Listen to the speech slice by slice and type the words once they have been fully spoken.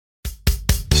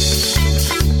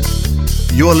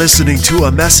You're listening to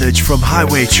a message from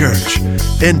Highway Church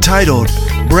entitled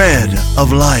Bread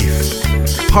of Life,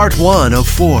 Part 1 of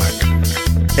 4.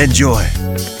 Enjoy.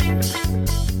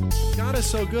 God is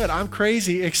so good. I'm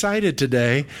crazy excited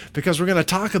today because we're going to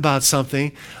talk about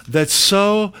something that's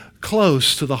so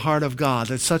close to the heart of God,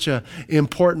 that's such an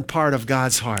important part of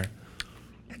God's heart.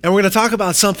 And we're going to talk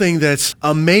about something that's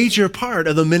a major part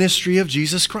of the ministry of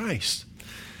Jesus Christ.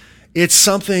 It's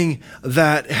something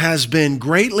that has been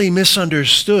greatly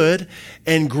misunderstood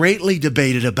and greatly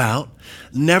debated about.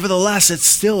 Nevertheless, it's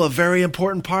still a very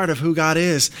important part of who God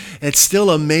is. It's still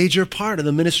a major part of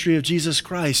the ministry of Jesus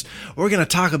Christ. We're going to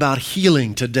talk about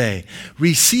healing today.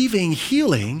 Receiving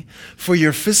healing for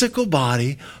your physical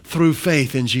body through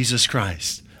faith in Jesus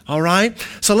Christ. All right?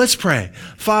 So let's pray.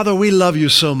 Father, we love you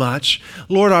so much.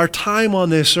 Lord, our time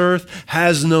on this earth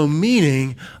has no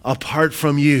meaning apart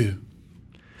from you.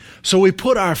 So we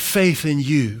put our faith in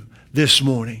you this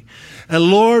morning.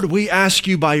 And Lord, we ask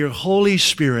you by your Holy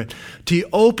Spirit to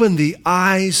open the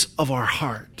eyes of our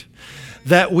heart,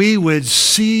 that we would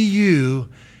see you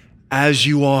as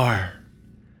you are,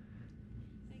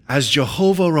 as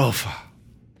Jehovah Rapha,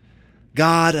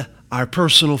 God, our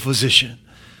personal physician.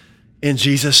 In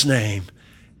Jesus' name,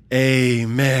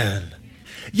 amen.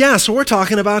 Yeah, so we're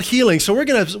talking about healing. So we're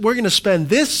gonna spend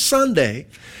this Sunday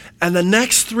and the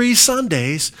next 3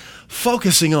 Sundays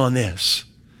focusing on this.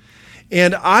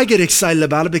 And I get excited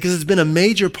about it because it's been a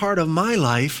major part of my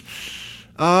life.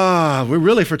 We're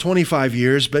really for 25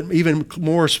 years, but even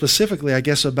more specifically, I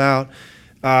guess about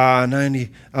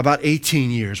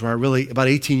 18 years, about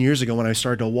 18 years ago when I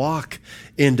started to walk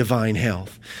in divine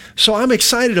health. So I'm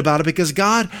excited about it because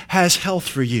God has health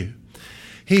for you.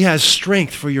 He has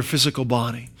strength for your physical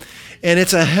body. And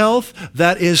it's a health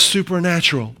that is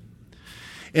supernatural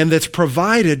and that's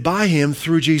provided by him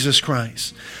through Jesus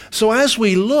Christ. So as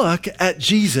we look at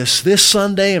Jesus this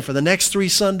Sunday and for the next 3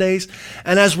 Sundays,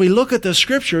 and as we look at the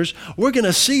scriptures, we're going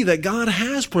to see that God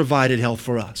has provided health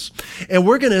for us. And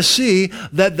we're going to see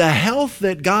that the health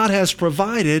that God has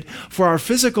provided for our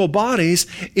physical bodies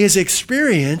is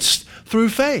experienced through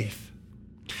faith.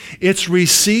 It's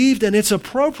received and it's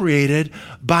appropriated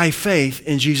by faith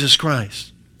in Jesus Christ.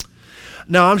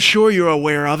 Now, I'm sure you're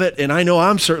aware of it, and I know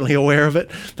I'm certainly aware of it,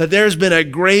 that there's been a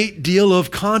great deal of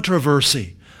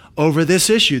controversy over this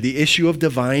issue, the issue of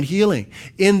divine healing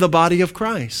in the body of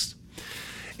Christ.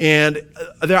 And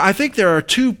I think there are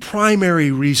 2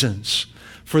 primary reasons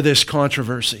for this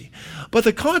controversy. But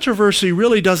the controversy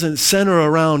really doesn't center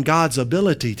around God's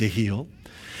ability to heal.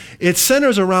 It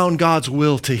centers around God's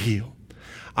will to heal.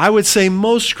 I would say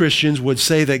most Christians would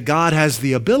say that God has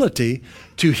the ability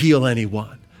to heal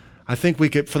anyone. I think we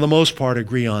could, for the most part,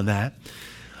 agree on that.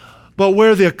 But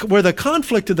where the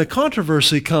conflict and the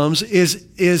controversy comes is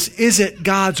it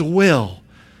God's will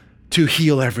to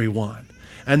heal everyone?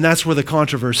 And that's where the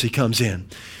controversy comes in.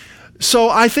 So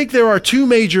I think there are 2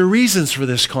 major reasons for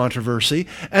this controversy.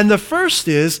 And the first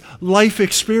is life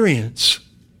experience.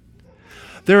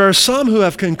 There are some who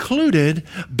have concluded,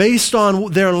 based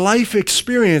on their life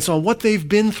experience, on what they've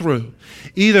been through,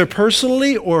 either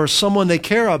personally or someone they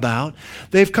care about,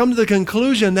 they've come to the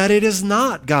conclusion that it is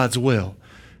not God's will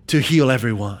to heal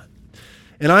everyone.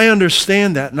 And I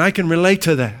understand that, and I can relate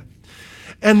to that.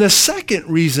 And the second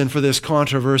reason for this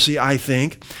controversy, I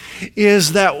think,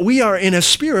 is that we are in a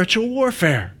spiritual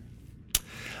warfare,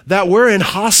 that we're in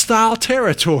hostile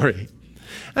territory.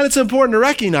 And it's important to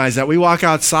recognize that. We walk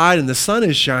outside and the sun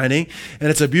is shining and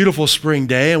it's a beautiful spring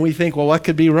day and we think, well, what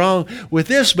could be wrong with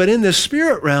this? But in the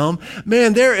spirit realm,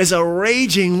 man, there is a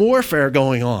raging warfare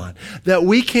going on that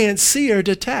we can't see or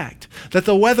detect, that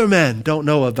the weathermen don't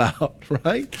know about,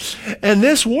 right? And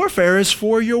this warfare is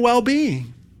for your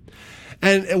well-being.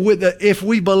 And if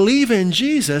we believe in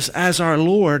Jesus as our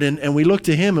Lord and we look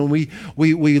to him and we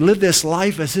live this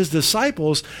life as his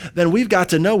disciples, then we've got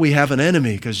to know we have an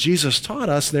enemy because Jesus taught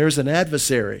us there's an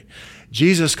adversary.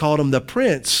 Jesus called him the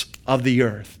prince of the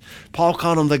earth. Paul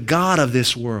called him the god of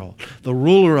this world, the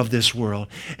ruler of this world.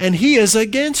 And he is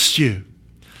against you.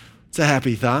 It's a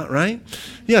happy thought, right?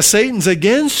 Yeah, Satan's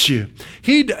against you.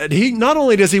 He not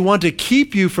only does he want to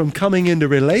keep you from coming into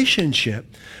relationship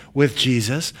with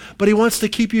Jesus, but he wants to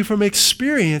keep you from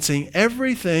experiencing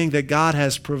everything that God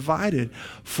has provided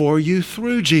for you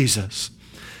through Jesus.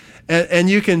 And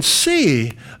you can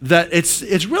see that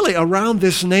it's really around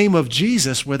this name of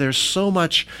Jesus where there's so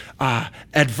much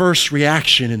adverse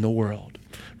reaction in the world,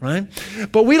 right?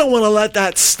 But we don't want to let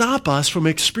that stop us from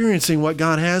experiencing what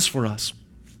God has for us.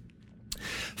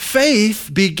 Faith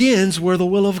begins where the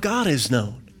will of God is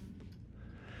known.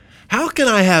 How can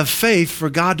I have faith for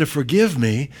God to forgive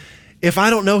me if I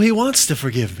don't know he wants to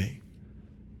forgive me?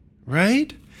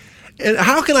 right? And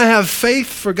how can I have faith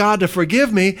for God to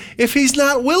forgive me if he's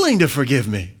not willing to forgive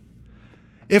me?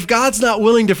 If God's not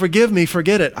willing to forgive me,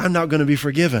 forget it. I'm not going to be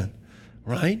forgiven,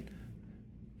 right?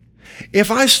 If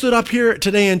I stood up here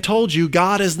today and told you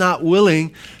God is not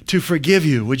willing to forgive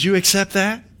you, would you accept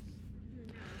that?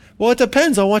 Well, it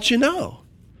depends on what you know.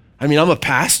 I mean, I'm a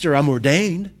pastor, I'm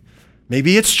ordained.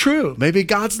 Maybe it's true. Maybe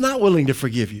God's not willing to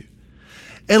forgive you.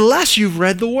 Unless you've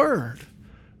read the Word,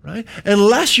 right?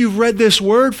 Unless you've read this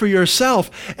Word for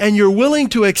yourself and you're willing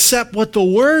to accept what the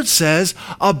Word says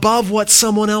above what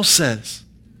someone else says.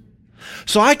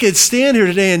 So I could stand here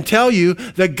today and tell you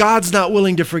that God's not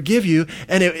willing to forgive you,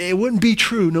 and it wouldn't be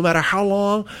true no matter how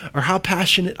long or how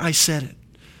passionate I said it.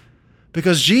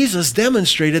 Because Jesus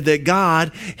demonstrated that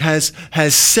God has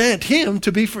sent him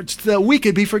to be that we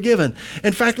could be forgiven.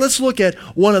 In fact, let's look at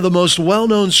one of the most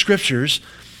well-known scriptures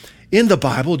in the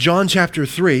Bible, John chapter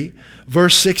 3,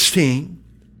 verse 16.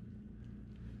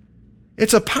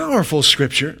 It's a powerful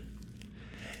scripture.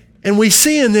 And we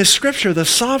see in this scripture the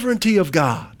sovereignty of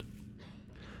God.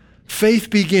 Faith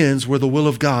begins where the will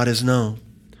of God is known.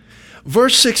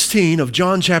 Verse 16 of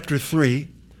John chapter 3,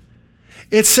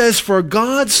 it says, "For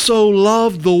God so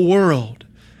loved the world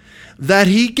that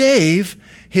he gave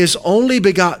his only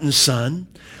begotten Son,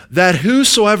 that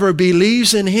whosoever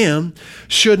believes in him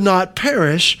should not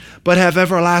perish, but have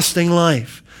everlasting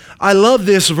life." I love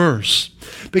this verse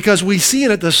because we see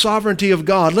in it the sovereignty of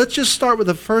God. Let's just start with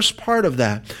the first part of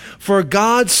that. For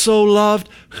God so loved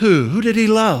who? Who did he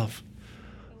love?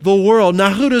 The world.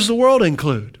 Now, who does the world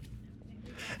include?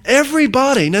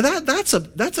 Everybody. Now, that's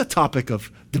a topic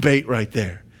of debate right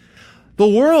there. The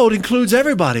world includes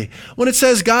everybody. When it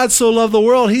says God so loved the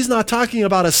world, he's not talking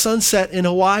about a sunset in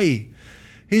Hawaii.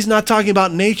 He's not talking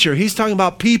about nature. He's talking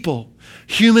about people,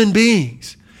 human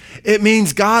beings. It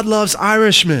means God loves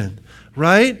Irishmen,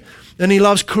 right? And he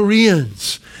loves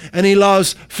Koreans, and he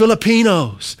loves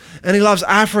Filipinos, and he loves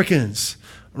Africans,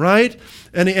 right?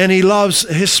 And he loves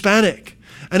Hispanic.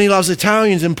 And he loves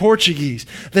Italians and Portuguese.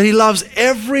 That he loves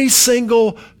every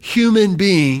single human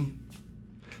being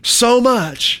so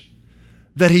much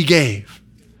that he gave.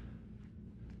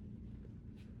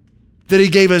 That he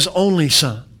gave his only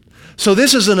Son. So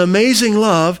this is an amazing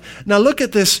love. Now look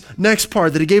at this next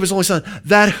part, that he gave his only Son.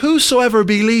 That whosoever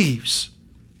believes.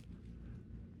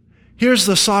 Here's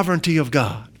the sovereignty of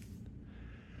God.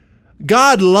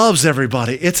 God loves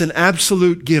everybody. It's an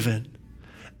absolute given.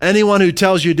 Anyone who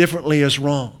tells you differently is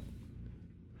wrong.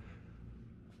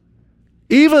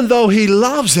 Even though he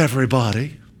loves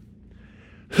everybody,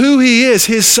 who he is,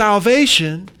 his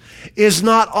salvation, is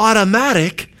not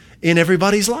automatic in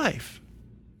everybody's life.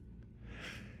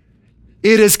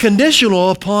 It is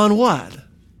conditional upon what?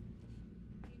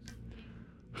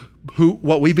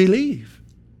 What we believe.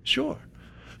 Sure.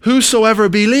 Whosoever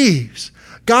believes.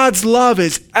 God's love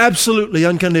is absolutely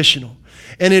unconditional.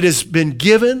 And it has been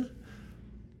given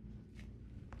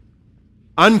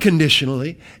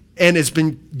unconditionally, and it's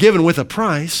been given with a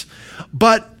price.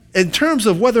 But in terms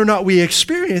of whether or not we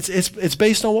experience, it's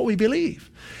based on what we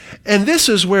believe. And this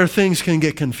is where things can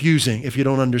get confusing if you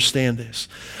don't understand this.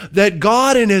 That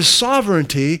God in his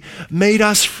sovereignty made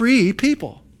us free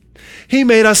people. He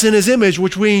made us in his image,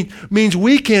 which means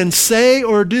we can say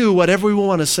or do whatever we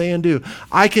want to say and do.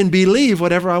 I can believe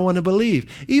whatever I want to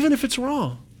believe, even if it's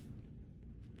wrong.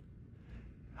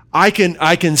 I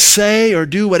can say or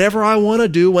do whatever I want to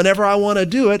do whenever I want to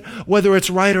do it, whether it's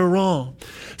right or wrong.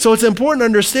 So it's important to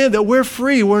understand that we're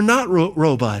free. We're not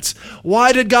robots.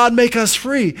 Why did God make us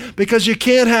free? Because you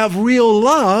can't have real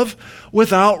love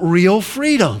without real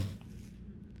freedom.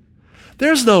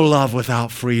 There's no love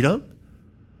without freedom.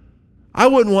 I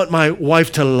wouldn't want my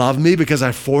wife to love me because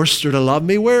I forced her to love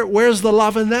me. Where's the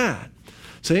love in that?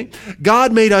 See,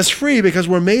 God made us free because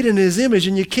we're made in his image,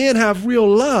 and you can't have real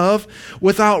love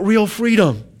without real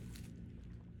freedom.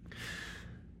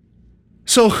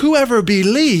 So whoever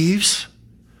believes,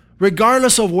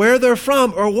 regardless of where they're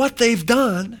from or what they've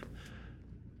done,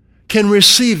 can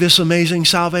receive this amazing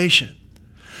salvation.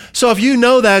 So if you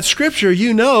know that scripture,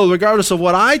 you know, regardless of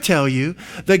what I tell you,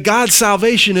 that God's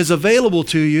salvation is available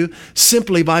to you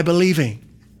simply by believing.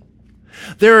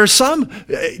 There are some,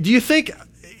 do you think,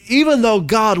 even though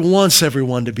God wants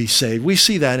everyone to be saved, we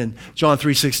see that in John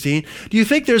 3:16, do you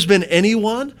think there's been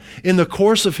anyone in the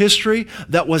course of history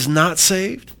that was not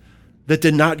saved, that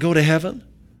did not go to heaven?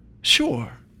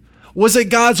 Sure. Was it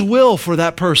God's will for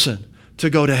that person to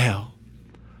go to hell?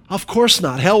 Of course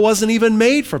not. Hell wasn't even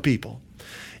made for people.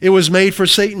 It was made for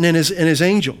Satan and his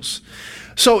angels.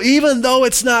 So even though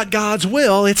it's not God's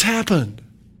will, it's happened.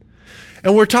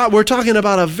 And we're talking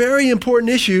about a very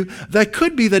important issue that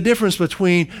could be the difference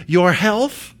between your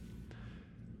health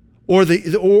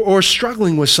or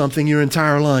struggling with something your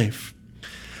entire life.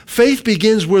 Faith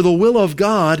begins where the will of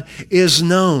God is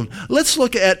known. Let's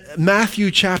look at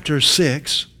Matthew chapter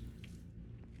 6,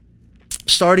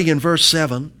 starting in verse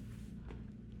 7.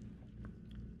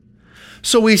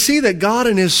 So we see that God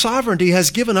in His sovereignty has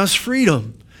given us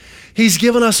freedom. He's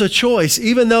given us a choice.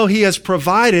 Even though He has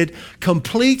provided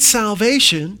complete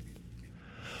salvation,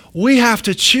 we have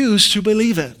to choose to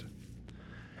believe it.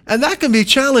 And that can be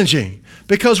challenging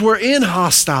because we're in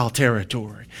hostile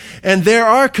territory. And there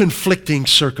are conflicting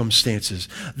circumstances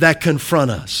that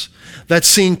confront us, that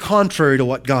seem contrary to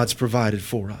what God's provided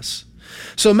for us.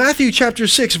 So Matthew chapter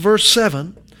 6, verse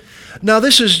 7. Now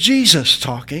this is Jesus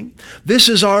talking. This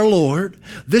is our Lord.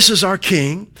 This is our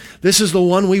King. This is the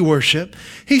one we worship.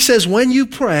 He says, when you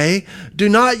pray, do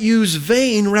not use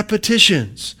vain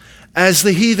repetitions as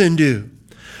the heathen do,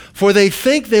 for they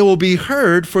think they will be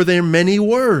heard for their many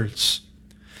words.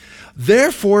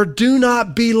 Therefore, do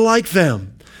not be like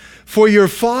them, for your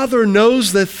Father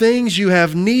knows the things you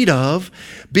have need of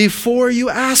before you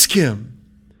ask Him.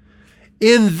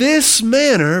 In this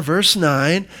manner, verse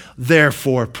 9,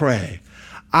 therefore pray,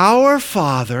 Our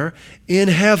Father in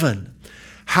heaven,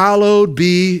 hallowed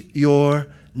be your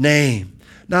name.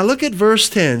 Now look at verse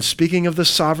 10, speaking of the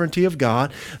sovereignty of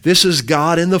God. This is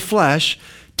God in the flesh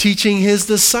teaching His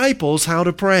disciples how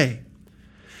to pray.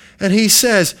 And He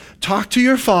says, talk to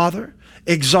your Father,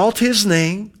 exalt His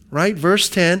name, right? Verse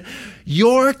 10,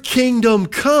 your kingdom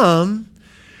come,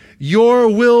 your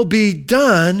will be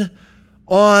done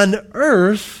on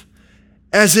earth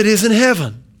as it is in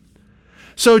heaven.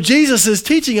 So Jesus is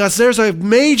teaching us there's a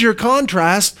major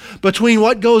contrast between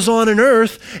what goes on in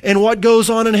earth and what goes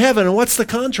on in heaven. And what's the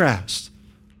contrast?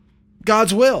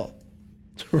 God's will,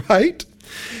 right?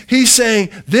 He's saying,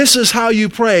 this is how you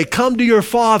pray. Come to your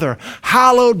Father.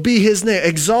 Hallowed be His name.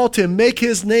 Exalt Him. Make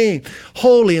His name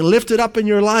holy and lift it up in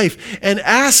your life. And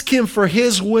ask Him for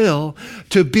His will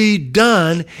to be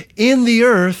done in the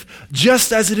earth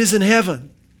just as it is in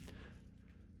heaven.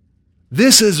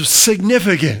 This is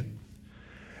significant.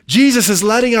 Jesus is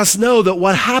letting us know that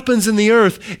what happens in the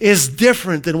earth is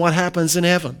different than what happens in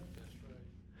heaven.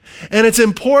 And it's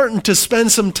important to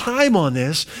spend some time on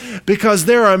this because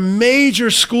there are major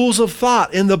schools of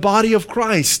thought in the body of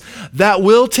Christ that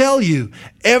will tell you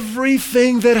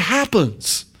everything that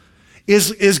happens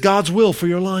is God's will for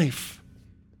your life.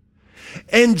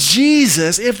 And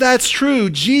Jesus, if that's true,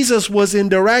 Jesus was in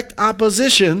direct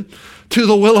opposition to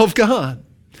the will of God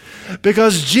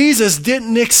because Jesus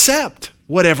didn't accept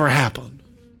whatever happened.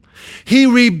 He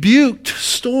rebuked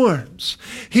storms.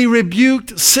 He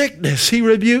rebuked sickness. He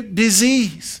rebuked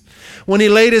disease. When He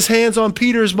laid His hands on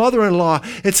Peter's mother-in-law,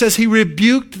 it says He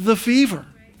rebuked the fever.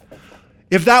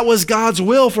 If that was God's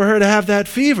will for her to have that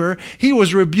fever, He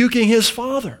was rebuking His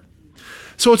Father.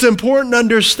 So it's important to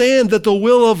understand that the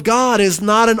will of God is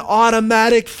not an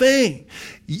automatic thing.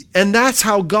 And that's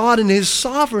how God in His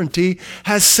sovereignty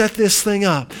has set this thing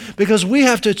up. Because we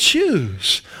have to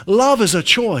choose. Love is a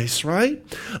choice, right?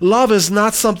 Love is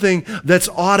not something that's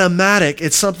automatic.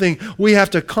 It's something we have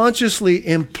to consciously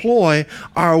employ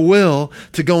our will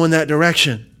to go in that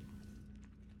direction.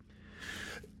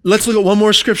 Let's look at one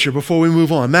more scripture before we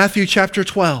move on. Matthew chapter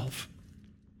 12.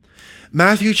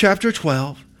 Matthew chapter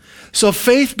 12. So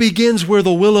faith begins where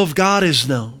the will of God is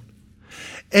known.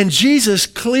 And Jesus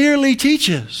clearly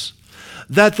teaches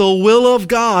that the will of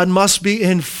God must be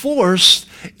enforced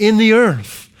in the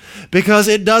earth because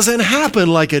it doesn't happen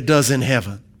like it does in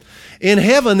heaven. In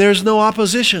heaven, there's no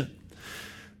opposition.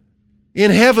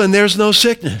 In heaven, there's no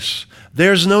sickness.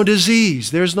 There's no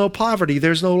disease. There's no poverty.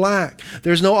 There's no lack.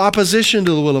 There's no opposition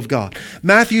to the will of God.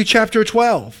 Matthew chapter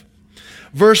 12,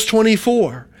 verse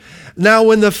 24. Now,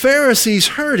 when the Pharisees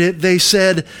heard it, they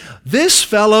said, this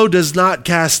fellow does not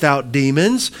cast out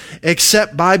demons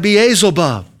except by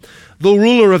Beelzebub, the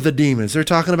ruler of the demons. They're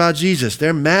talking about Jesus.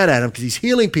 They're mad at Him because He's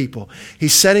healing people.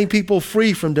 He's setting people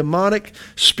free from demonic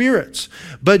spirits.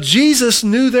 But Jesus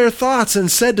knew their thoughts and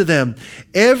said to them,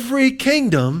 every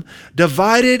kingdom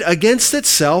divided against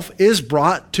itself is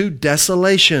brought to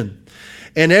desolation,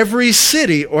 and every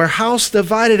city or house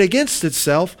divided against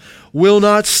itself will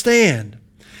not stand.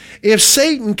 If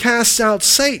Satan casts out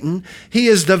Satan, he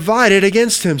is divided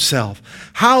against himself.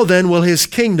 How then will his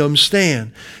kingdom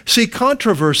stand? See,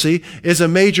 controversy is a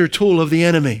major tool of the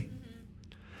enemy.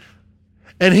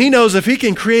 And he knows if he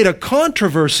can create a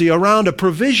controversy around a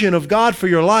provision of God for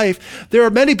your life, there are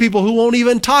many people who won't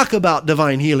even talk about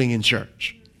divine healing in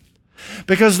church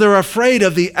because they're afraid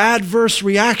of the adverse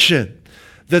reaction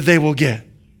that they will get.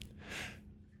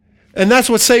 And that's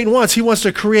what Satan wants. He wants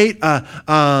to create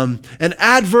an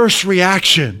adverse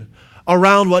reaction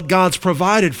around what God's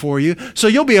provided for you, so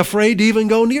you'll be afraid to even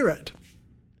go near it.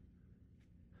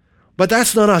 But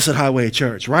that's not us at Highway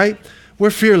Church, right?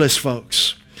 We're fearless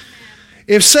folks.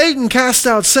 If Satan cast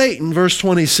out Satan, verse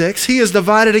 26, he is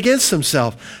divided against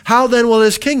himself. How then will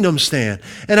his kingdom stand?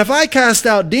 And if I cast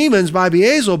out demons by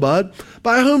Beelzebub,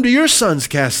 by whom do your sons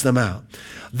cast them out?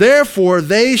 Therefore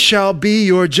they shall be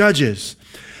your judges.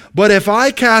 But if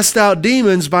I cast out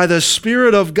demons by the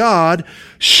Spirit of God,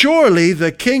 surely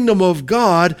the kingdom of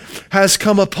God has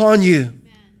come upon you. Amen.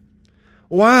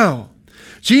 Wow.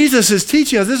 Jesus is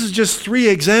teaching us, this is just 3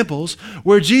 examples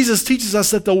where Jesus teaches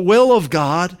us that the will of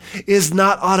God is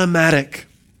not automatic.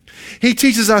 He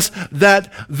teaches us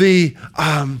that the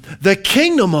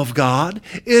kingdom of God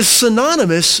is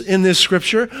synonymous in this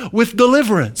scripture with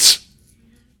deliverance.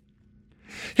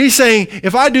 He's saying,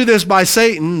 if I do this by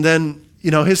Satan, then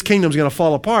his kingdom's going to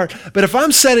fall apart. But if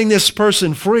I'm setting this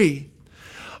person free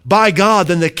by God,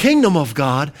 then the kingdom of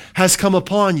God has come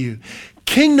upon you.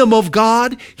 Kingdom of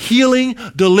God, healing,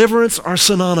 deliverance are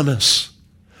synonymous.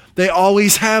 They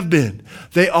always have been.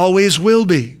 They always will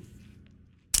be.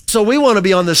 So we want to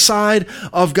be on the side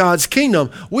of God's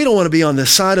kingdom. We don't want to be on the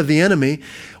side of the enemy.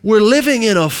 We're living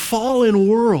in a fallen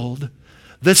world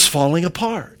that's falling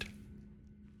apart.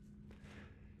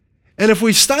 And if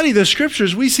we study the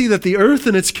scriptures, we see that the earth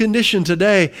in its condition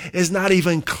today is not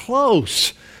even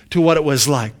close to what it was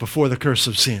like before the curse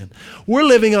of sin. We're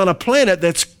living on a planet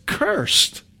that's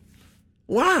cursed.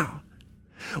 Wow.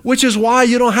 Which is why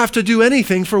you don't have to do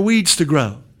anything for weeds to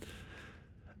grow.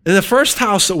 In the first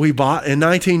house that we bought in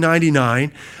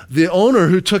 1999, the owner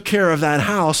who took care of that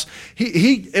house,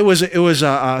 it was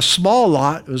a small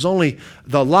lot.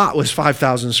 The lot was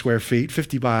 5,000 square feet,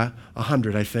 50 by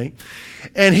 100, I think.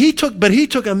 And he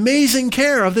took amazing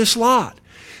care of this lot.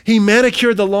 He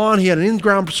manicured the lawn. He had an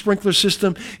in-ground sprinkler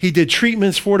system. He did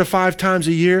treatments 4 to 5 times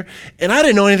a year. And I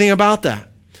didn't know anything about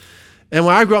that. And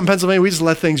when I grew up in Pennsylvania, we just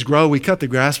let things grow. We cut the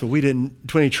grass, but we didn't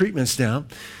put any treatments down.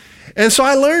 And so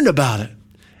I learned about it.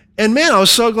 And man, I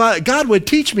was so glad God would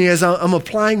teach me as I'm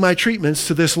applying my treatments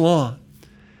to this lawn.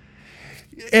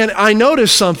 And I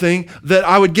noticed something that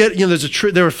I would get,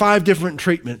 there were 5 different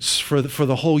treatments for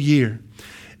the whole year.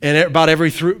 And about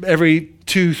every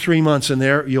 2-3 months in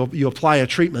there, you apply a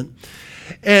treatment.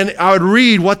 And I would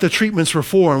read what the treatments were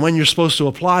for and when you're supposed to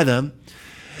apply them.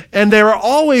 And they were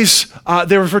always,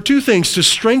 they were for 2 things: to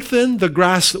strengthen the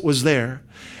grass that was there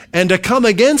and to come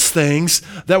against things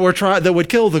that would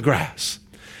kill the grass.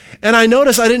 And I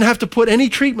noticed I didn't have to put any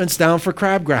treatments down for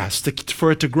crabgrass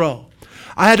for it to grow.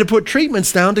 I had to put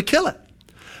treatments down to kill it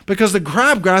because the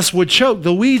crabgrass would choke,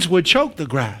 the weeds would choke the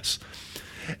grass.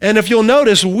 And if you'll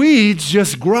notice, weeds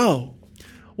just grow.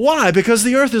 Why? Because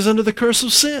the earth is under the curse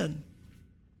of sin.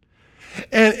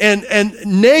 And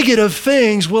negative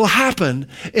things will happen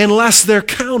unless they're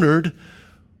countered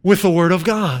with the Word of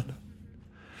God.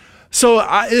 So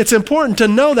it's important to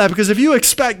know that, because if you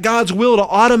expect God's will to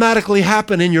automatically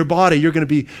happen in your body, you're going to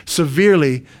be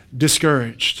severely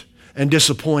discouraged and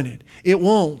disappointed. It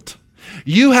won't.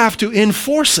 You have to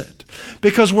enforce it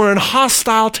because we're in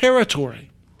hostile territory.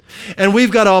 And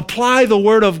we've got to apply the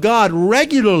Word of God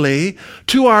regularly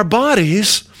to our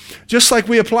bodies, just like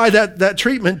we apply that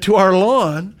treatment to our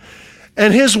lawn.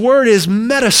 And His Word is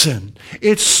medicine.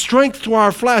 It's strength to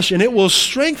our flesh, and it will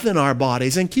strengthen our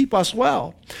bodies and keep us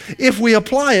well if we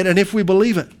apply it and if we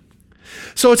believe it.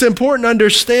 So it's important to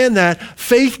understand that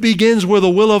faith begins where the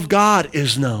will of God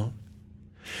is known.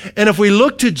 And if we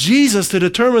look to Jesus to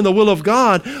determine the will of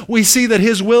God, we see that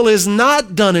His will is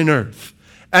not done in earth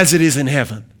as it is in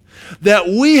heaven. That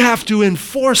we have to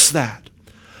enforce that.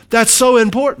 That's so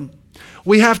important.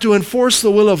 We have to enforce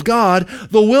the will of God.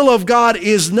 The will of God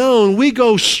is known. We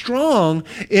go strong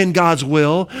in God's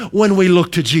will when we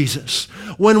look to Jesus.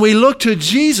 When we look to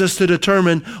Jesus to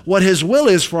determine what His will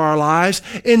is for our lives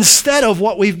instead of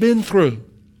what we've been through.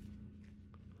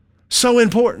 So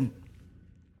important.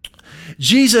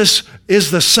 Jesus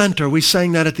is the center. We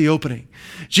sang that at the opening.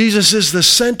 Jesus is the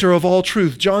center of all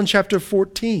truth. John chapter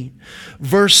 14,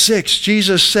 verse 6,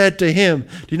 Jesus said to him,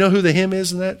 do you know who the him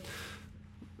is in that?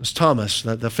 It's Thomas,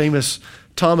 the famous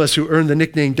Thomas who earned the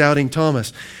nickname Doubting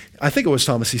Thomas. I think it was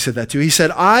Thomas he said that to. He said,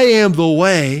 I am the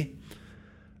way,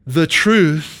 the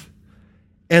truth,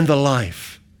 and the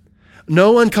life.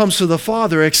 No one comes to the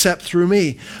Father except through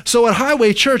me. So at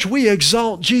Highway Church, we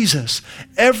exalt Jesus.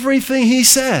 Everything He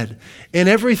said and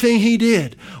everything He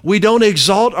did. We don't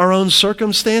exalt our own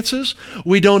circumstances.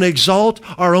 We don't exalt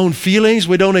our own feelings.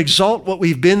 We don't exalt what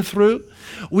we've been through.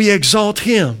 We exalt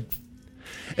Him.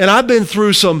 And I've been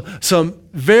through some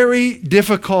very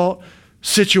difficult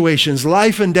situations,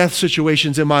 life and death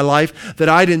situations in my life that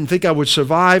I didn't think I would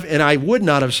survive, and I would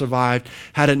not have survived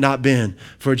had it not been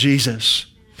for Jesus.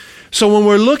 So when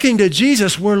we're looking to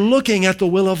Jesus, we're looking at the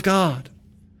will of God.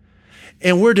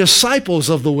 And we're disciples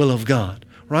of the will of God,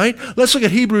 right? Let's look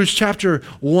at Hebrews chapter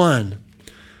 1,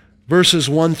 verses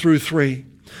 1 through 3.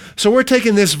 So we're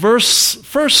taking this verse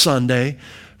first Sunday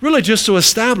really just to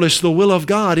establish the will of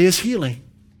God is healing.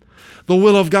 The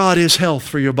will of God is health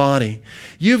for your body.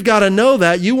 You've got to know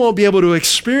that. You won't be able to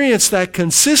experience that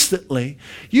consistently.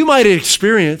 You might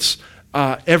experience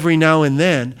every now and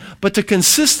then, but to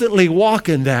consistently walk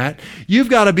in that, you've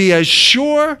got to be as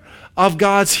sure of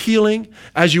God's healing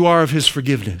as you are of His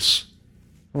forgiveness.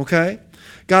 Okay?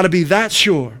 Got to be that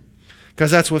sure,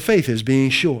 because that's what faith is, being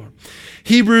sure.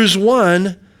 Hebrews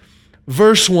 1,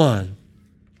 verse 1.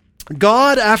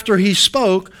 God, after He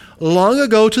spoke long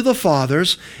ago to the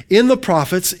fathers in the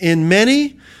prophets in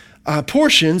many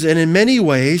portions and in many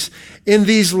ways, in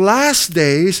these last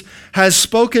days has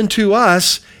spoken to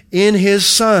us in His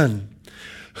Son,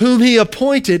 whom He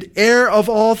appointed heir of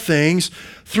all things,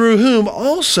 through whom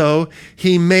also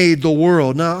He made the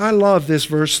world. Now, I love this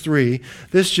verse 3.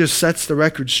 This just sets the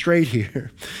record straight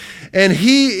here. And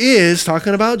He is,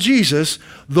 talking about Jesus,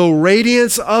 the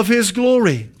radiance of His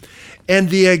glory and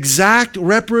the exact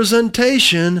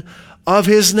representation of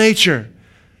His nature.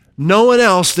 No one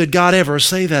else did God ever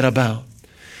say that about.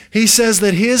 He says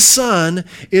that His Son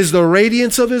is the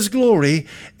radiance of His glory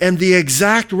and the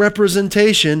exact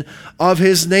representation of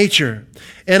His nature,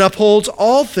 and upholds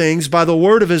all things by the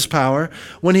word of His power.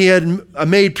 When He had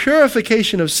made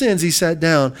purification of sins, He sat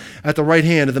down at the right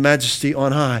hand of the Majesty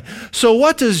on high. So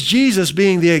what does Jesus,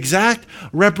 being the exact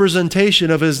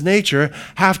representation of His nature,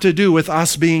 have to do with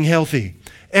us being healthy?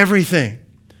 Everything.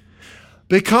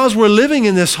 Because we're living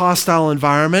in this hostile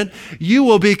environment, you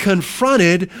will be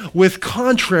confronted with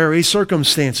contrary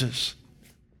circumstances.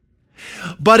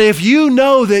 But if you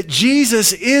know that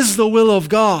Jesus is the will of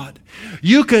God,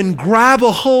 you can grab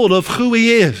a hold of who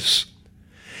He is.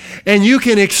 And you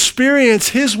can experience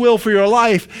His will for your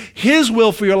life. His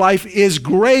will for your life is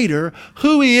greater.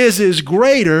 Who He is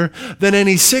greater than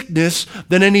any sickness,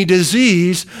 than any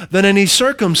disease, than any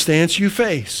circumstance you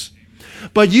face.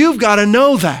 But you've got to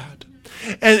know that.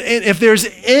 And if there's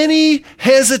any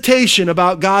hesitation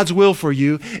about God's will for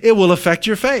you, it will affect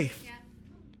your faith.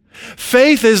 Yeah.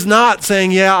 Faith is not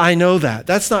saying, yeah, I know that.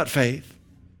 That's not faith.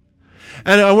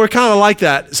 And we're kind of like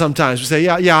that sometimes. We say,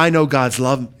 yeah, I know God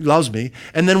loves me.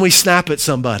 And then we snap at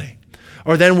somebody.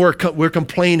 Or then we're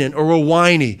complaining, or we're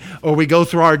whiny, or we go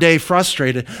through our day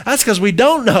frustrated. That's because we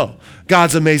don't know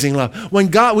God's amazing love. When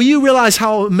you realize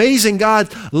how amazing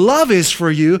God's love is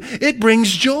for you, it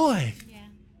brings joy.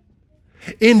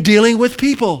 In dealing with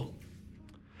people.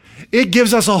 It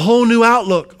gives us a whole new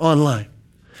outlook on life.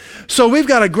 So we've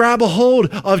got to grab a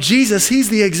hold of Jesus. He's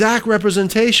the exact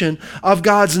representation of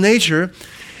God's nature.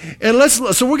 And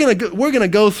so we're going to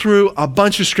go through a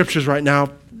bunch of scriptures right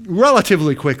now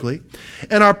relatively quickly.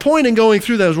 And our point in going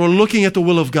through that is we're looking at the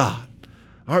will of God.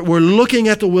 All right, we're looking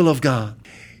at the will of God.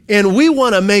 And we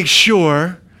want to make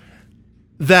sure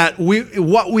that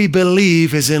what we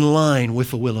believe is in line with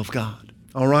the will of God.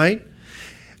 All right?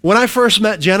 When I first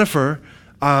met Jennifer,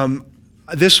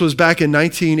 this was back in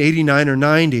 1989 or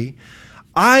 90,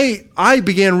 I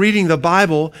began reading the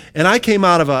Bible, and I came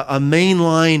out of a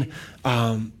mainline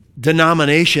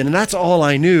denomination, and that's all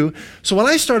I knew. So when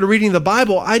I started reading the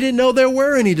Bible, I didn't know there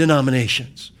were any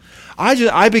denominations.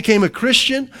 I became a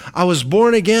Christian. I was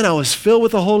born again. I was filled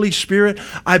with the Holy Spirit.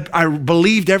 I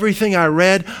believed everything I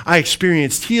read. I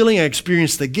experienced healing. I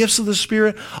experienced the gifts of the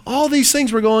Spirit. All these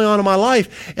things were going on in my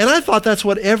life. And I thought that's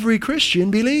what every Christian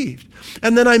believed.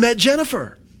 And then I met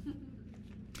Jennifer.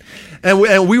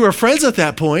 And we were friends at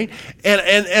that point. And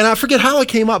I forget how it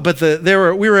came up, but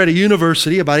we were at a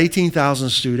university, about 18,000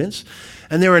 students.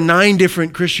 And there were 9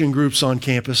 different Christian groups on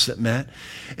campus that met.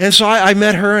 And so I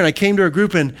met her, and I came to her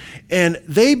group, and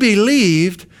they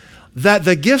believed that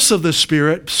the gifts of the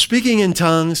Spirit, speaking in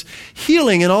tongues,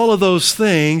 healing, and all of those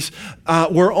things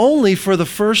were only for the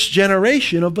first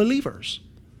generation of believers.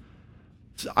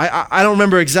 I don't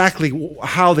remember exactly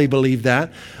how they believed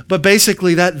that, but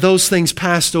basically that those things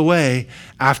passed away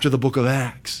after the book of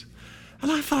Acts. And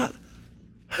I thought,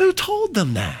 who told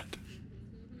them that?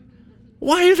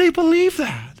 Why do they believe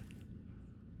that?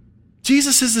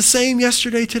 Jesus is the same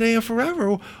yesterday, today, and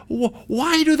forever.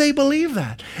 Why do they believe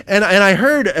that? And I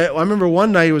heard, I remember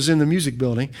one night I was in the music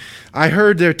building, I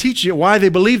heard their teaching why they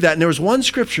believe that, and there was one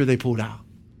scripture they pulled out.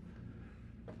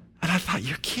 And I thought,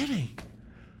 you're kidding.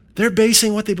 They're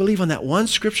basing what they believe on that one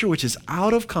scripture, which is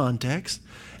out of context,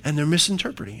 and they're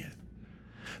misinterpreting it.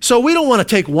 So we don't want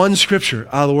to take one scripture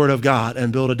out of the Word of God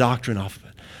and build a doctrine off of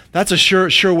it. That's a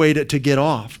sure way to get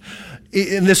off.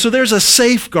 So there's a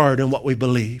safeguard in what we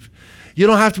believe. You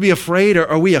don't have to be afraid,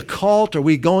 are we a cult? Are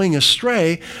we going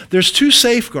astray? There's two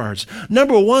safeguards.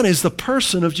 Number one is the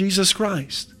person of Jesus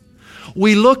Christ.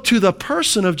 We look to the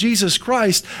person of Jesus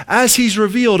Christ as he's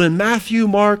revealed in Matthew,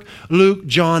 Mark, Luke,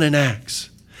 John, and Acts.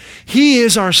 He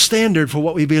is our standard for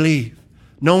what we believe.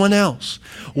 No one else.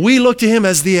 We look to him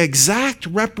as the exact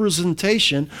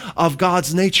representation of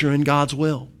God's nature and God's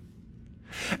will.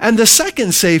 And the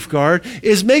second safeguard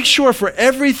is make sure for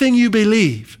everything you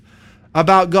believe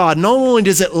about God, not only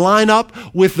does it line up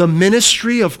with the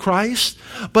ministry of Christ,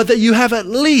 but that you have at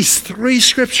least 3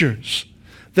 scriptures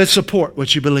that support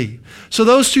what you believe. So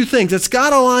those two things, it's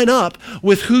got to line up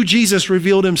with who Jesus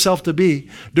revealed himself to be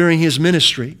during his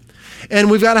ministry.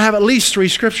 And we've got to have at least 3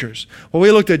 scriptures. Well,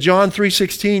 we looked at John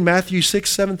 3:16, Matthew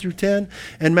 6:7-10,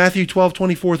 and Matthew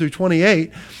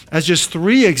 12:24-28 as just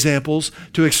 3 examples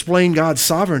to explain God's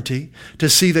sovereignty, to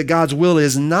see that God's will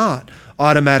is not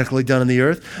automatically done on the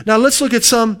earth. Now let's look at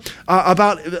some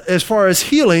about as far as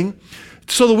healing,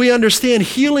 so that we understand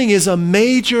healing is a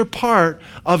major part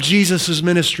of Jesus'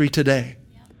 ministry today.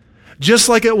 Just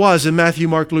like it was in Matthew,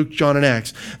 Mark, Luke, John, and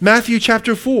Acts. Matthew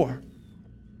chapter 4,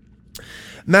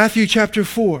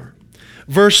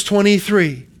 verse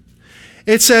 23.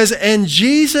 It says, and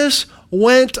Jesus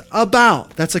went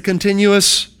about. That's a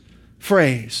continuous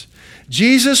phrase.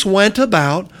 Jesus went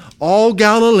about all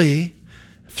Galilee,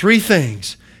 3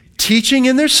 things: teaching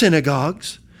in their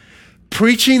synagogues,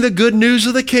 preaching the good news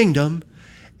of the kingdom,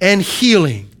 and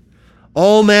healing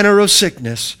all manner of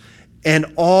sickness and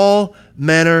all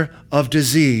manner of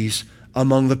disease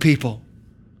among the people.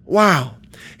 Wow.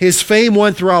 His fame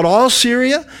went throughout all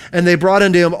Syria, and they brought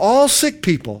unto him all sick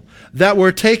people that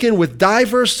were taken with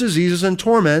diverse diseases and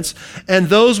torments, and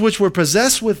those which were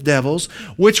possessed with devils,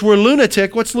 which were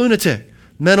lunatic. What's lunatic?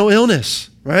 Mental illness,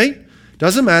 right?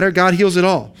 Doesn't matter. God heals it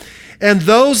all. And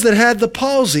those that had the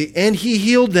palsy, and he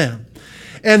healed them.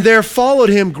 And there followed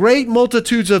him great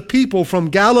multitudes of people from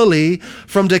Galilee,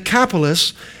 from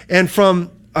Decapolis, and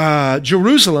from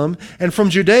Jerusalem, and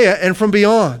from Judea, and from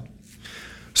beyond.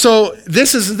 So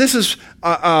this is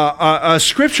a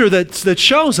scripture that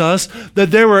shows us that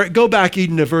there were, go back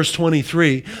even to verse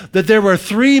 23, that there were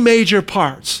 3 major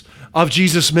parts of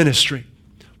Jesus' ministry.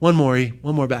 One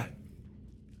more back.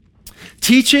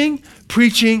 Teaching,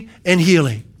 preaching, and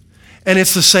healing. And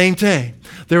it's the same thing.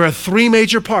 There are 3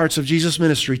 major parts of Jesus'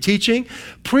 ministry: teaching,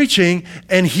 preaching,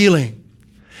 and healing.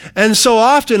 And so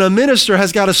often a minister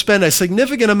has got to spend a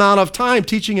significant amount of time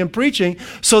teaching and preaching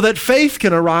so that faith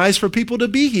can arise for people to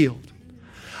be healed.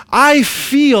 I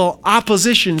feel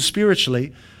opposition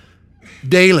spiritually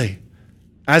daily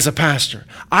as a pastor.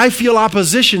 I feel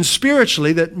opposition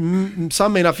spiritually that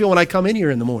some may not feel when I come in here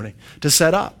in the morning to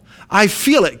set up. I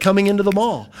feel it coming into the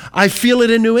mall. I feel it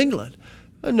in New England.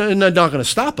 It's not going to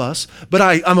stop us, but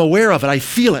I'm aware of it. I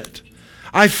feel it.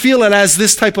 I feel it as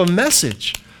this type of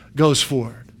message goes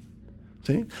forward.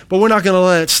 See? But we're not going to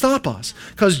let it stop us,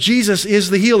 because Jesus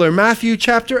is the healer. Matthew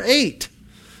chapter 8.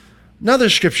 Another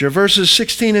scripture, verses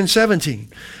 16 and 17.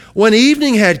 When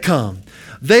evening had come,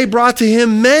 they brought to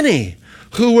him many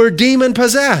who were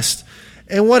demon-possessed.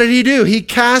 And what did he do? He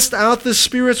cast out the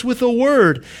spirits with a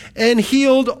word and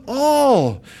healed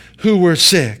all who were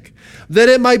sick, that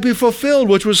it might be fulfilled,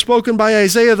 which was spoken by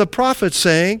Isaiah the prophet,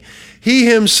 saying, he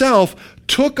himself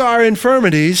took our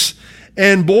infirmities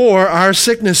and bore our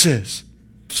sicknesses.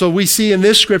 So we see in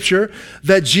this scripture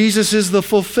that Jesus is the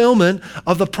fulfillment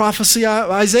of the prophecy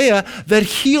of Isaiah, that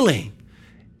healing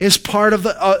is part of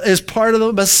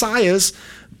the Messiah's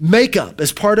makeup,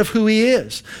 as part of who he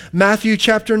is. Matthew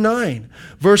chapter 9,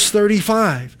 verse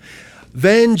 35.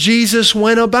 Then Jesus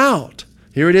went about,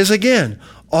 here it is again,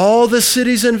 all the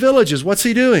cities and villages. What's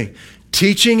he doing?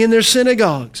 Teaching in their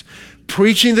synagogues,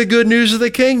 preaching the good news of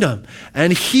the kingdom,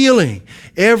 and healing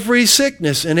every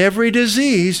sickness and every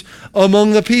disease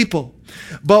among the people.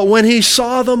 But when he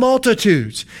saw the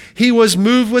multitudes, he was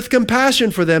moved with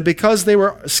compassion for them, because they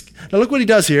were... Now look what he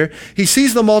does here. He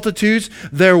sees the multitudes.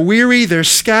 They're weary. They're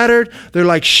scattered. They're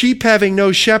like sheep having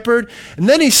no shepherd. And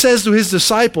then he says to his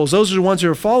disciples, those are the ones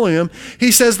who are following him,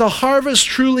 he says, the harvest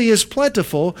truly is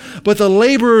plentiful, but the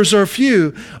laborers are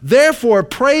few. Therefore,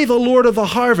 pray the Lord of the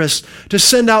harvest to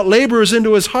send out laborers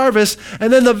into his harvest.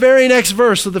 And then the very next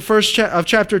verse of the first of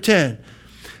chapter 10.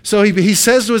 So he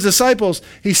says to his disciples,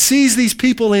 he sees these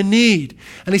people in need,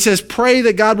 and he says, pray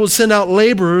that God will send out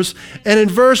laborers. And in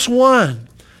verse 1,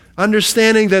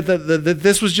 understanding that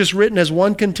this was just written as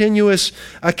one continuous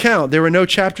account. There were no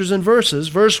chapters and verses.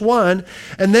 Verse 1,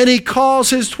 and then he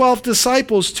calls his 12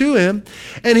 disciples to him,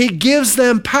 and he gives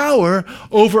them power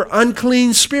over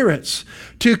unclean spirits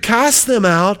to cast them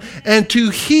out and to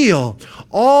heal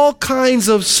all kinds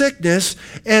of sickness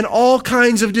and all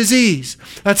kinds of disease.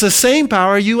 That's the same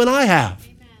power you and I have.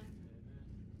 Amen.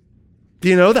 Do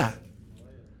you know that?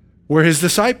 We're his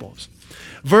disciples.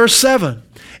 Verse 7,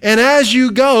 and as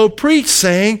you go, preach,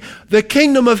 saying, the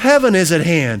kingdom of heaven is at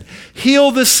hand.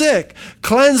 Heal the sick,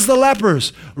 cleanse the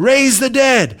lepers, raise the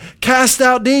dead, cast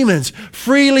out demons.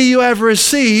 Freely you have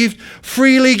received,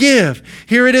 freely give.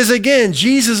 Here it is again.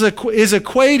 Jesus is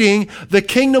equating the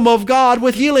kingdom of God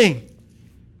with healing.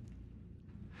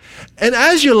 And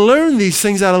as you learn these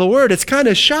things out of the Word, it's kind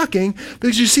of shocking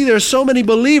because you see there are so many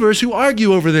believers who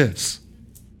argue over this.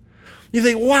 You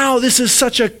think, wow, this is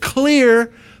such a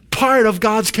clear part of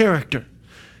God's character.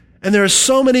 And there are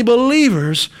so many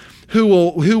believers who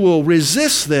will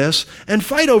resist this and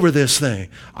fight over this thing.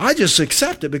 I just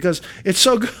accept it because it's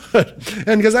so good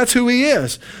and because that's who he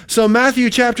is. So Matthew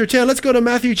chapter 10, let's go to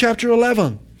Matthew chapter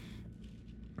 11.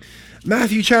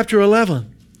 Matthew chapter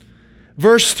 11,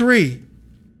 verse 3.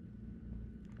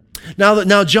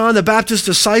 Now John the Baptist's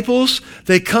disciples,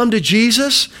 they come to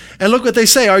Jesus, and look what they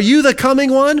say. Are you the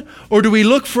coming one, or do we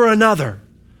look for another?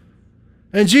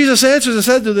 And Jesus answers and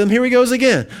said to them, here he goes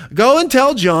again. Go and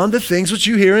tell John the things which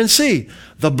you hear and see.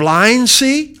 The blind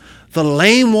see, the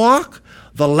lame walk,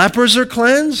 the lepers are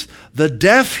cleansed, the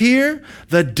deaf hear,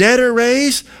 the dead are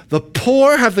raised, the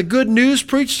poor have the good news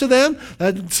preached to them.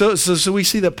 So we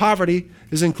see that poverty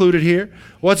is included here.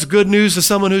 What's good news to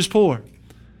someone who's poor?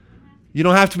 You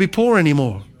don't have to be poor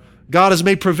anymore. God has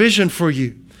made provision for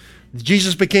you.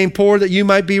 Jesus became poor that you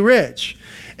might be rich.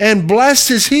 And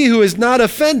blessed is he who is not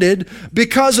offended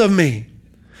because of me.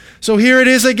 So here it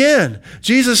is again.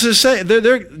 Jesus is saying,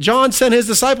 John sent his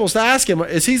disciples to ask him,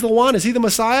 is he the one? Is he the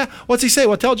Messiah? What's he say?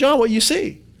 Well, tell John what you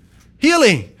see.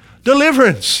 Healing,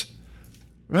 deliverance,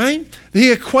 right?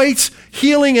 He equates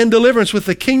healing and deliverance with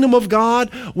the kingdom of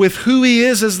God, with who he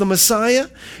is as the Messiah.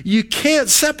 You can't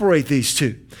separate these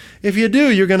two. If you do,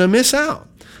 you're going to miss out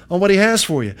on what he has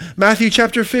for you. Matthew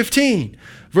chapter 15,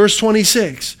 verse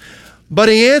 26. But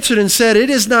he answered and said,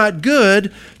 it is not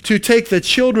good to take the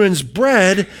children's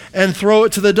bread and throw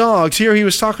it to the dogs. Here he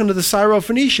was talking to the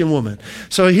Syrophoenician woman.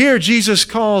 So here Jesus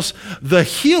calls the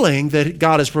healing that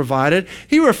God has provided,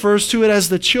 he refers to it as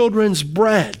the children's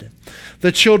bread.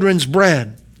 The children's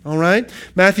bread. All right?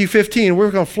 Matthew 15.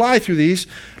 We're going to fly through these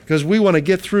because we want to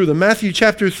get through them. Mark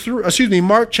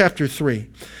chapter 3.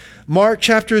 Mark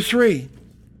chapter 3.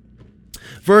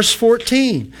 Verse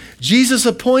 14, Jesus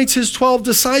appoints his 12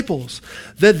 disciples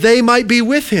that they might be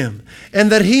with him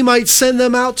and that he might send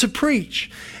them out to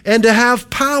preach and to have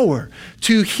power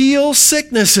to heal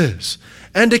sicknesses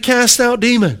and to cast out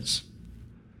demons.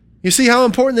 You see how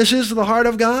important this is to the heart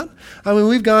of God? I mean,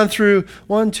 we've gone through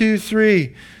 1, 2,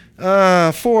 3,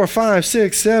 4, 5,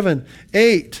 6, 7,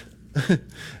 8,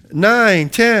 9,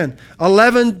 10,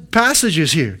 11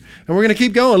 passages here. And we're going to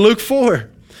keep going. Luke 4,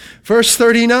 verse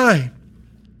 39.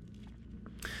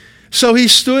 So he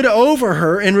stood over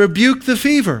her and rebuked the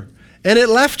fever, and it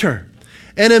left her.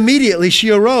 And immediately she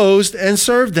arose and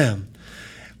served them.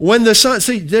 When the sun,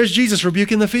 see, there's Jesus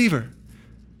rebuking the fever.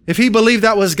 If he believed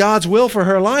that was God's will for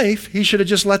her life, he should have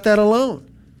just let that alone.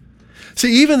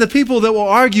 See, even the people that will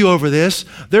argue over this,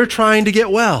 they're trying to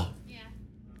get well. Yeah.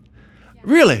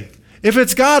 Really, if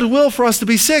it's God's will for us to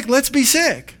be sick, let's be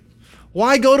sick.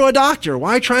 Why go to a doctor?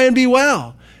 Why try and be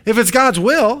well? If it's God's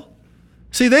will.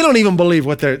 See, they don't even believe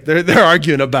what they're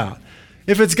arguing about.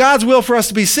 If it's God's will for us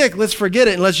to be sick, let's forget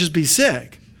it and let's just be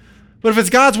sick. But if it's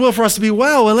God's will for us to be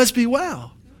well, then let's be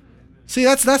well. See,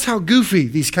 that's how goofy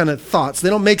these kind of thoughts. They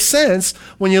don't make sense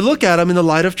when you look at them in the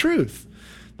light of truth.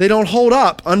 They don't hold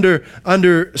up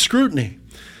under scrutiny.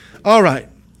 All right.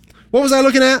 What was I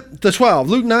looking at? The 12.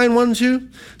 Luke 9, 1, 2?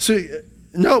 So,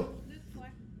 nope.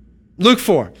 Luke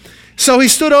 4. So he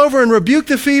stood over and rebuked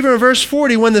the fever in verse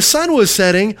 40. When the sun was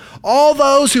setting, all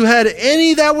those who had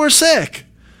any that were sick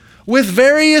with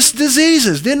various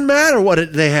diseases, didn't matter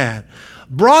what they had,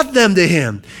 brought them to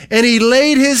him. And he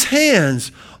laid his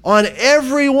hands on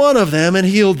every one of them and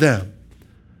healed them.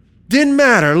 Didn't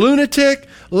matter. Lunatic,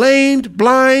 lamed,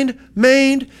 blind,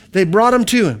 maimed, they brought them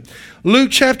to him.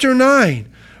 Luke chapter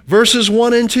 9, verses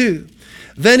 1 and 2.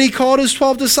 Then he called his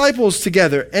 12 disciples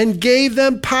together and gave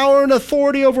them power and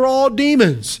authority over all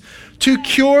demons to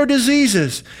cure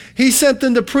diseases. He sent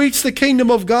them to preach the kingdom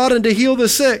of God and to heal the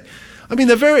sick. I mean,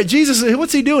 Jesus,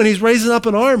 what's he doing? He's raising up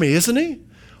an army, isn't he?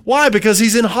 Why? Because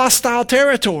he's in hostile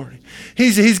territory.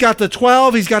 He's got the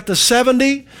 12, he's got the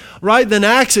 70, right? Then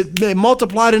Acts, it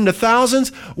multiplied into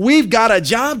thousands. We've got a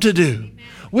job to do.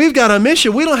 We've got a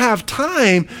mission. We don't have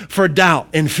time for doubt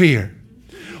and fear.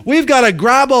 We've got to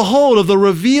grab a hold of the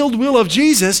revealed will of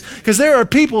Jesus, because there are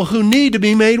people who need to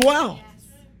be made well.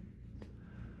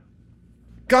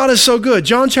 God is so good.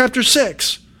 John chapter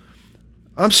 6.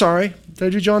 I'm sorry. Did I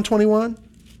do John 21?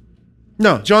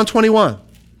 No, John 21,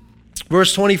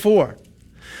 verse 24.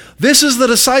 This is the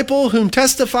disciple whom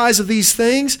testifies of these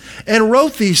things and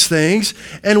wrote these things,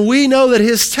 and we know that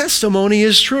his testimony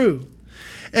is true.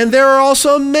 And there are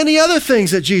also many other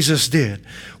things that Jesus did,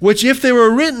 which if they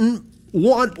were written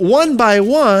one by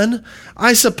one,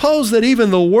 I suppose that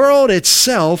even the world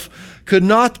itself could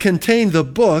not contain the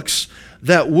books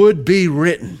that would be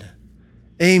written.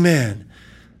 Amen.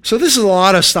 So this is a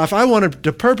lot of stuff. I wanted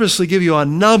to purposely give you a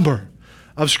number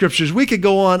of scriptures. We could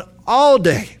go on all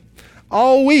day,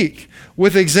 all week,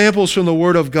 with examples from the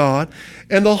Word of God.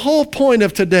 And the whole point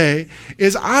of today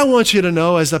is I want you to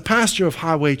know, as the pastor of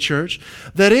Highway Church,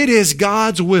 that it is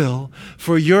God's will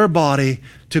for your body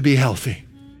to be healthy.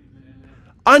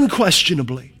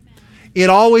 Unquestionably. It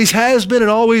always has been and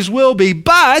always will be,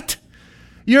 but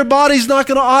your body's not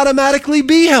going to automatically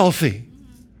be healthy.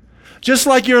 Just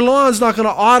like your lawn's not going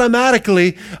to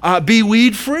automatically be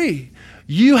weed-free.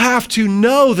 You have to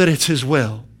know that it's His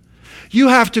will. You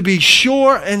have to be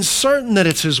sure and certain that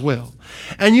it's His will.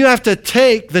 And you have to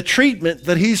take the treatment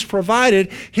that He's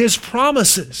provided, His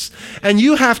promises, and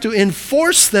you have to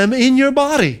enforce them in your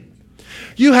body.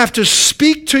 You have to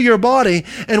speak to your body,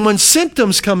 and when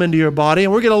symptoms come into your body,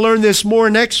 and we're going to learn this more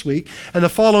next week, and the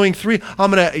following 3,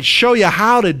 I'm going to show you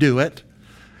how to do it,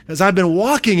 because I've been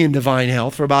walking in divine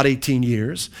health for about 18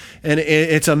 years, and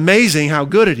it's amazing how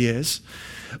good it is.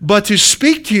 But to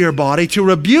speak to your body, to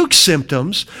rebuke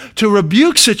symptoms, to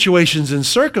rebuke situations and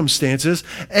circumstances,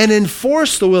 and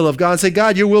enforce the will of God. Say,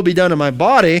 God, your will be done in my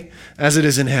body as it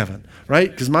is in heaven,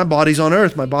 right? Because my body's on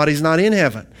earth, my body's not in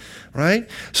heaven, right?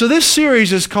 So this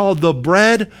series is called The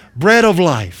Bread of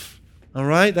Life, all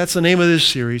right? That's the name of this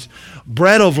series,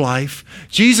 Bread of Life.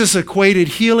 Jesus equated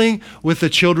healing with the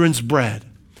children's bread.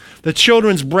 The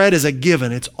children's bread is a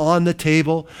given. It's on the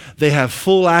table. They have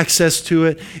full access to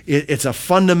it. It's a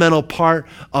fundamental part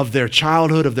of their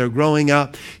childhood, of their growing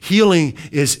up. Healing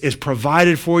is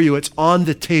provided for you. It's on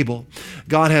the table.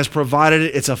 God has provided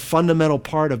it. It's a fundamental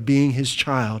part of being His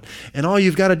child. And all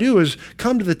you've got to do is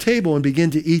come to the table and begin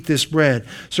to eat this bread.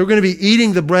 So we're going to be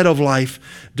eating the bread of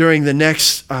life during the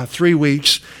next 3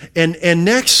 weeks. And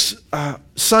next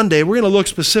Sunday, we're going to look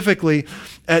specifically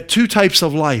at 2 types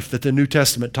of life that the New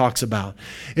Testament talks about.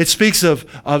 It speaks of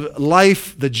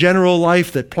life, the general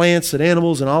life that plants and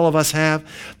animals and all of us have.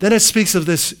 Then it speaks of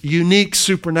this unique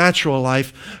supernatural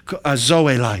life, a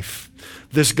Zoe life,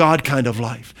 this God kind of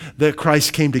life that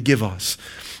Christ came to give us.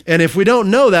 And if we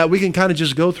don't know that, we can kind of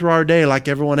just go through our day like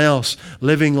everyone else,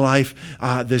 living life,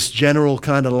 this general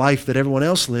kind of life that everyone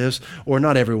else lives, or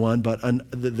not everyone, but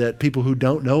that people who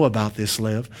don't know about this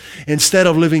live, instead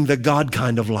of living the God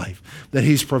kind of life that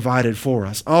He's provided for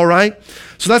us. All right?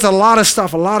 So that's a lot of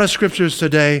stuff, a lot of scriptures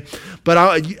today,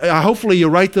 but hopefully you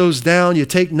write those down, you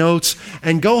take notes,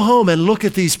 and go home and look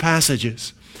at these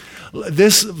passages.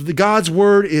 God's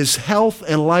word is health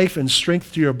and life and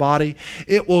strength to your body.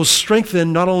 It will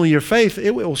strengthen not only your faith,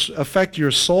 it will affect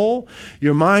your soul,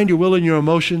 your mind, your will, and your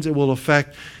emotions. It will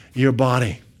affect your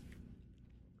body.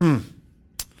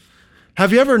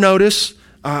 Have you ever noticed,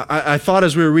 I thought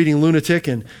as we were reading Lunatic,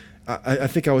 and I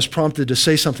think I was prompted to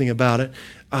say something about it.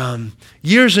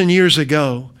 Years and years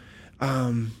ago,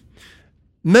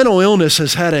 mental illness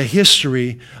has had a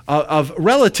history of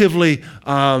relatively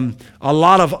a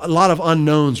lot of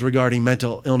unknowns regarding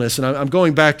mental illness. And I'm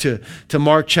going back to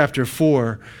Mark chapter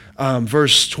 4,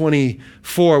 verse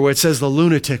 24, where it says the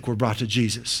lunatic were brought to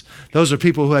Jesus. Those are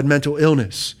people who had mental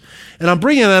illness. And I'm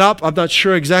bringing that up. I'm not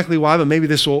sure exactly why, but maybe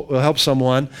this will help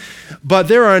someone. But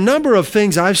there are a number of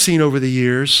things I've seen over the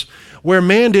years where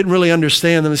man didn't really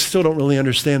understand them and still don't really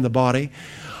understand the body.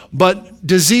 But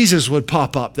diseases would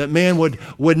pop up that man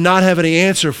would not have any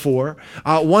answer for.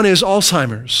 One is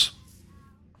Alzheimer's.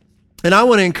 And I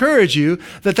want to encourage you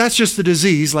that that's just a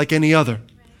disease like any other.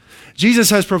 Jesus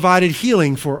has provided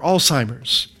healing for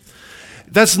Alzheimer's.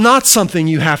 That's not something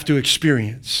you have to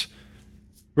experience,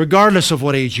 regardless of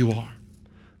what age you are.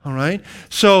 All right?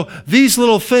 So these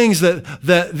little things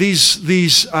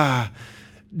these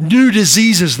new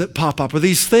diseases that pop up, or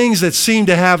these things that seem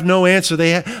to have no answer,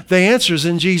 the answer's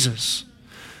in Jesus.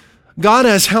 God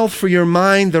has health for your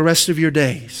mind the rest of your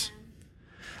days.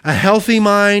 A healthy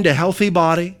mind, a healthy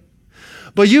body.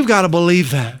 But you've got to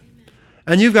believe that.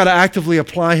 And you've got to actively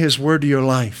apply His Word to your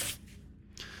life.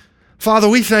 Father,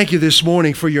 we thank you this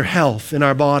morning for your health in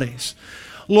our bodies.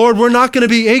 Lord, we're not going to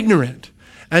be ignorant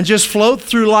and just float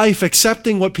through life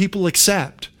accepting what people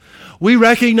accept. We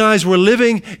recognize we're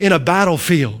living in a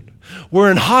battlefield.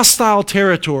 We're in hostile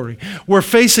territory. We're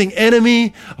facing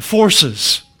enemy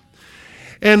forces.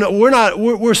 And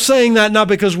we're saying that not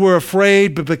because we're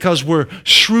afraid, but because we're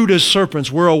shrewd as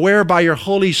serpents. We're aware by your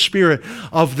Holy Spirit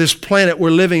of this planet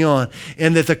we're living on,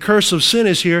 and that the curse of sin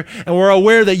is here, and we're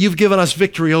aware that you've given us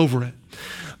victory over it.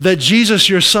 That Jesus,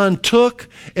 your Son, took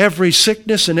every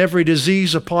sickness and every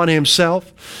disease upon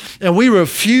himself, and we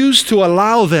refuse to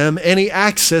allow them any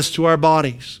access to our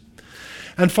bodies.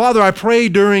 And Father, I pray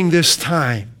during this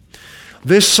time,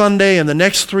 this Sunday and the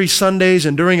next 3 Sundays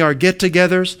and during our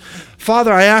get-togethers,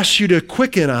 Father, I ask you to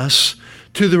quicken us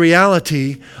to the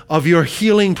reality of your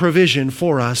healing provision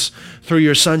for us through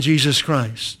your Son, Jesus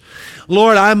Christ.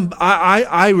 Lord,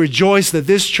 I rejoice that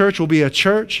this church will be a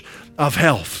church of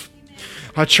health,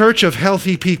 a church of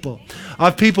healthy people,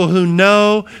 of people who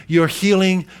know your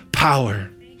healing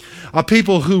power, of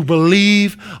people who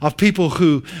believe, of people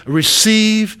who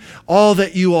receive all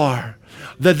that you are.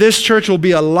 That this church will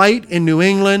be a light in New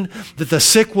England, that the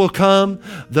sick will come,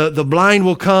 the blind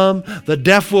will come, the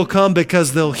deaf will come,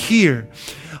 because they'll hear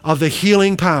of the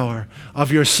healing power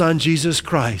of your Son, Jesus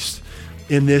Christ,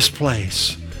 in this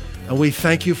place. And we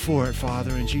thank you for it,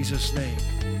 Father, in Jesus' name.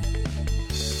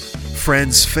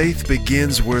 Friends, faith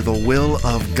begins where the will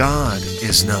of God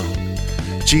is known.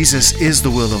 Jesus is the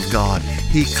will of God.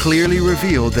 He clearly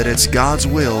revealed that it's God's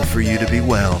will for you to be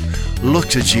well. Look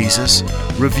to Jesus.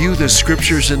 Review the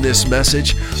scriptures in this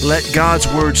message. Let God's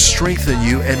word strengthen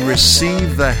you and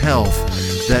receive the health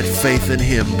that faith in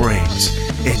Him brings.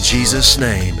 In Jesus'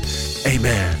 name,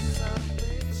 amen.